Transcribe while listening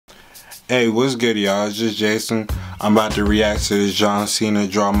Hey, what's good, y'all? It's just Jason. I'm about to react to this John Cena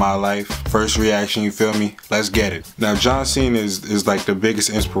Draw My Life. First reaction, you feel me? Let's get it. Now, John Cena is like the biggest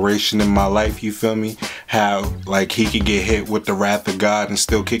inspiration in my life, you feel me? How, like, he could get hit with the wrath of God and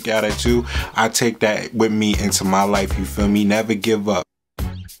still kick out at two. I take that with me into my life, you feel me? Never give up.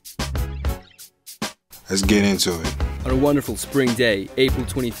 Let's get into it. On a wonderful spring day, April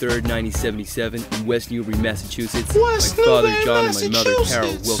 23rd, 1977, in West Newbury, Massachusetts, my father John and my mother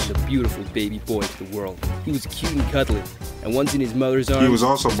Carol welcomed a beautiful baby boy to the world. He was cute and cuddly, and once in his mother's arms, he was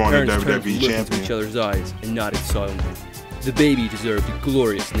also born a WWE turned to look champion. into each other's eyes and nodded silently. The baby deserved a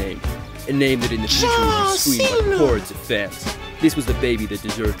glorious name, a name that in the future would be screamed by hordes of fans. This was the baby that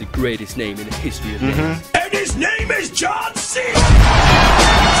deserved the greatest name in the history of names. And his name is John Cena!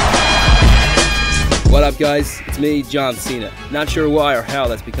 What up, guys? It's me, John Cena. Not sure why or how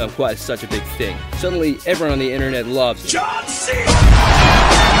that's become quite such a big thing. Suddenly, everyone on the internet loves John Cena!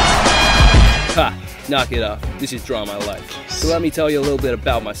 Ha! Knock it off. This is Draw My Life. So let me tell you a little bit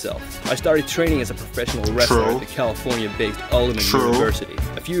about myself. I started training as a professional wrestler at the California-based Ultimate University.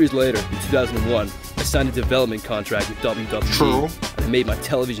 A few years later, in 2001, I signed a development contract with WWE, and I made my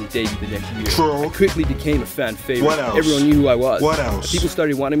television debut the next year. I quickly became a fan favorite. What else? Everyone knew who I was. What else? And people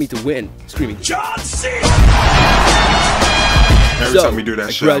started wanting me to win, screaming, John Cena! Every time we do that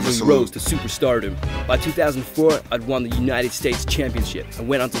I shit, gradually rose to superstardom. By 2004, I'd won the United States Championship and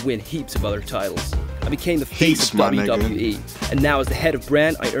went on to win heaps of other titles. I became the face of WWE, and now as the head of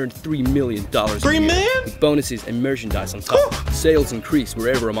brand, I earned $3 million a year, with bonuses and merchandise on top. Sales increase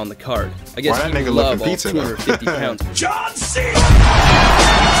wherever I'm on the card. I guess people love all 250 pounds. John Cena!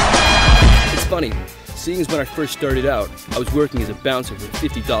 It's funny, seeing as when I first started out, I was working as a bouncer for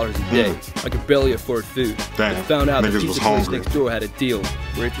 $50 a day. I could barely afford food. Damn, I found out that niggas pizza was place hungry. next door had a deal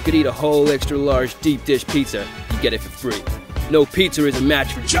where if you could eat a whole extra large deep dish pizza, you get it for free. No pizza is a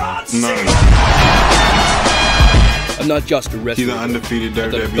match for John Cena! I'm not just a wrestler. He's an undefeated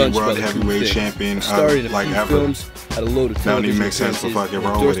WWE World Heavyweight Champion. Starred in a like few ever. films, had a load of Don't even television make sense, but appearances, fuck it,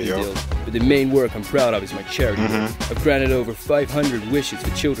 roll with it, endorsement yo. deals. But the main work I'm proud of is my charity work. I've granted over 500 wishes for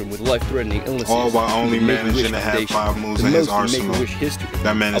children with life-threatening illnesses. All while only through the Make-A-Wish managing to have Foundation, 5 moves the in his most in arsenal. Make-A-Wish history.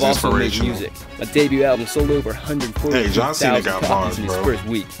 That man is I've also made inspirational. music. My debut album sold over 140,000 Hey, John Cena got bars, copies in its bro. first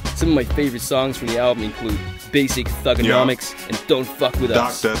week. Some of my favorite songs from the album include Basic Thugonomics and Don't Fuck With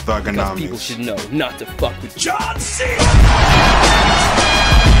Us. Dr. Thugonomics. Because people should know not to fuck with John Cena!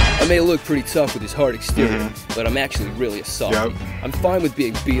 I may look pretty tough with his hard exterior, but I'm actually really a softie. Yep. I'm fine with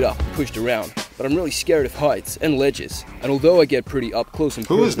being beat up and pushed around, but I'm really scared of heights and ledges. And although I get pretty up close and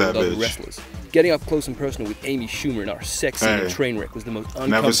Who is personal that with other bitch? wrestlers, getting up close and personal with Amy Schumer in our sex scene in Trainwreck was the most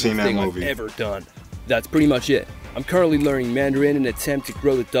uncomfortable seen that thing I've movie. ever done. That's pretty much it. I'm currently learning Mandarin in an attempt to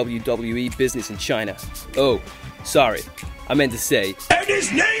grow the WWE business in China. Oh, sorry. I meant to say, And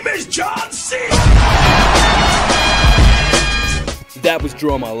his name is John Cena! that was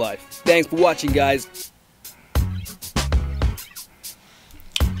Draw My Life. Thanks for watching, guys.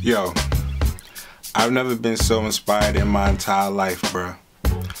 Yo, I've never been so inspired in my entire life, bruh.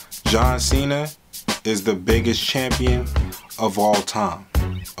 John Cena is the biggest champion of all time,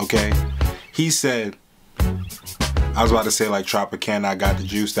 okay? He said, I was about to say like Tropicana, I got the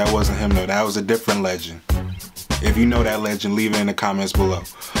juice. That wasn't him though, that was a different legend. If you know that legend, leave it in the comments below.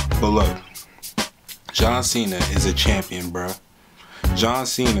 But look, John Cena is a champion, bruh. John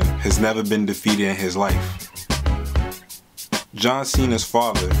Cena has never been defeated in his life. John Cena's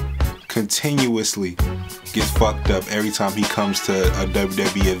father continuously gets fucked up every time he comes to a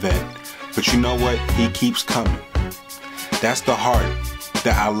WWE event. But you know what? He keeps coming. That's the heart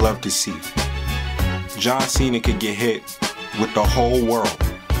that I love to see. John Cena could get hit with the whole world.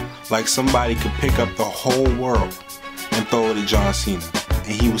 Like somebody could pick up the whole world and throw it at John Cena,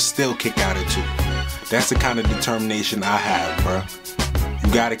 and he would still kick out at two. That's the kind of determination I have, bruh.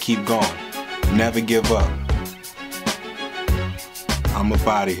 You gotta keep going. Never give up. I'm up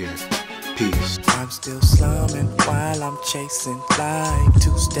out of here. Peace. I'm still slumming while I'm chasing life.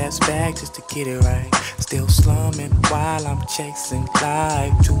 2 steps back just to get it right. Still slumming while I'm chasing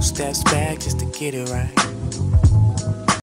life. 2 steps back just to get it right.